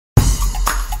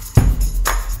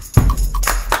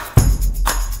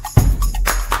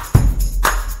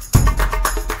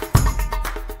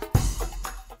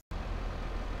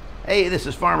Hey, this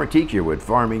is Farmer Teacher with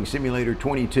Farming Simulator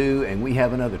 22, and we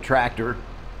have another tractor.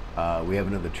 It's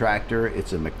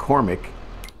a McCormick.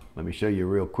 Let me show you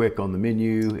real quick on the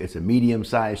menu. It's a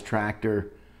medium-sized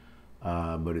tractor,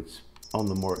 but it's on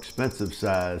the more expensive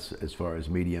size as far as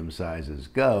medium sizes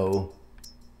go.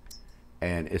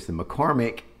 And it's the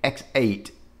McCormick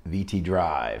X8 VT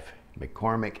drive.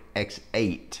 McCormick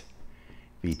X8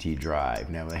 VT drive.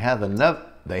 Now they have another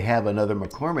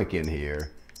McCormick in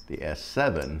here, the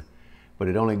S7, but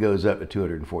it only goes up to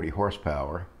 240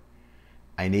 horsepower.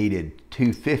 I needed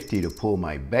 250 to pull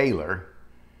my baler.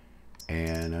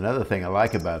 And another thing I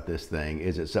like about this thing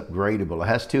is it's upgradable. It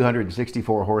has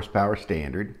 264 horsepower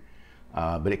standard,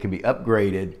 but it can be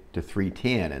upgraded to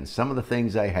 310. And some of the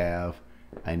things I have,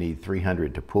 I need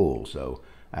 300 to pull. So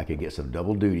I could get some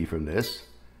double duty from this.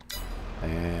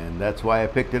 And that's why I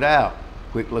picked it out.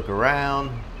 Quick look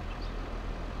around.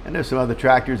 And there's some other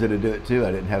tractors that'll do it too.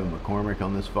 I didn't have a McCormick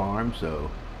on this farm, so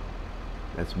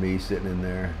that's me sitting in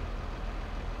there.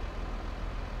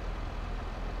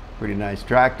 Pretty nice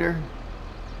tractor.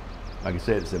 Like I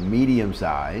said, it's a medium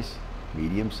size,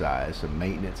 so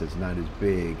maintenance is not as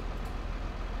big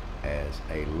as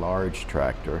a large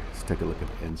tractor. Let's take a look at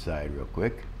the inside real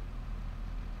quick.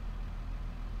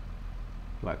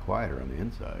 A lot quieter on the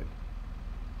inside.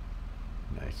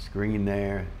 Nice screen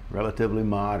there, relatively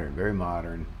modern, very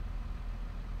modern.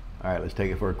 All right, let's take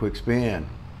it for a quick spin.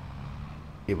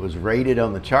 It was rated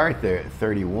on the chart there at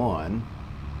 31.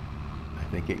 I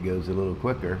think it goes a little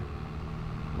quicker.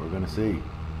 We're gonna see. It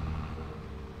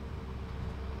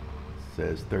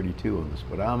says 32 on the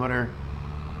speedometer.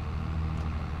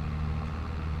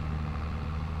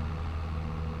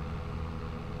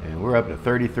 And we're up to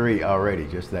 33 already,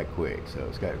 just that quick. So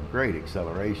it's got great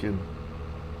acceleration.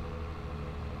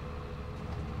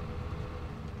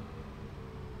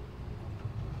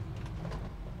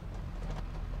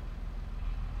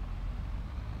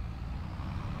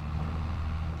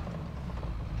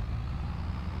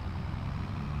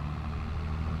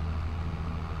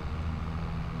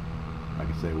 Like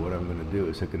I say, what I'm going to do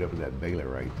is hook it up with that baler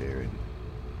right there and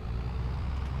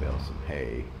bale some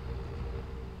hay.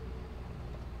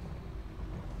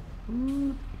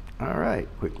 All right,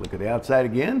 quick look at the outside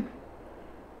again.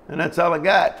 And that's all I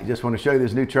got. I just want to show you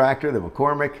this new tractor, the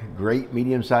McCormick, great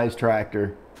medium-sized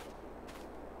tractor.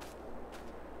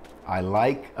 I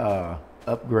like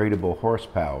upgradable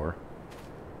horsepower.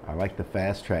 I like the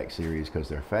Fast Track series because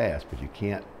they're fast, but you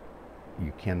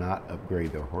cannot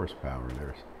upgrade their horsepower.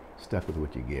 They're stuck with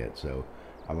what you get. So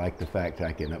I like the fact that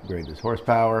I can upgrade this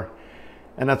horsepower.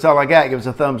 And that's all I got. Give us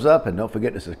a thumbs up and don't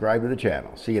forget to subscribe to the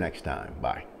channel. See you next time.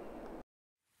 Bye.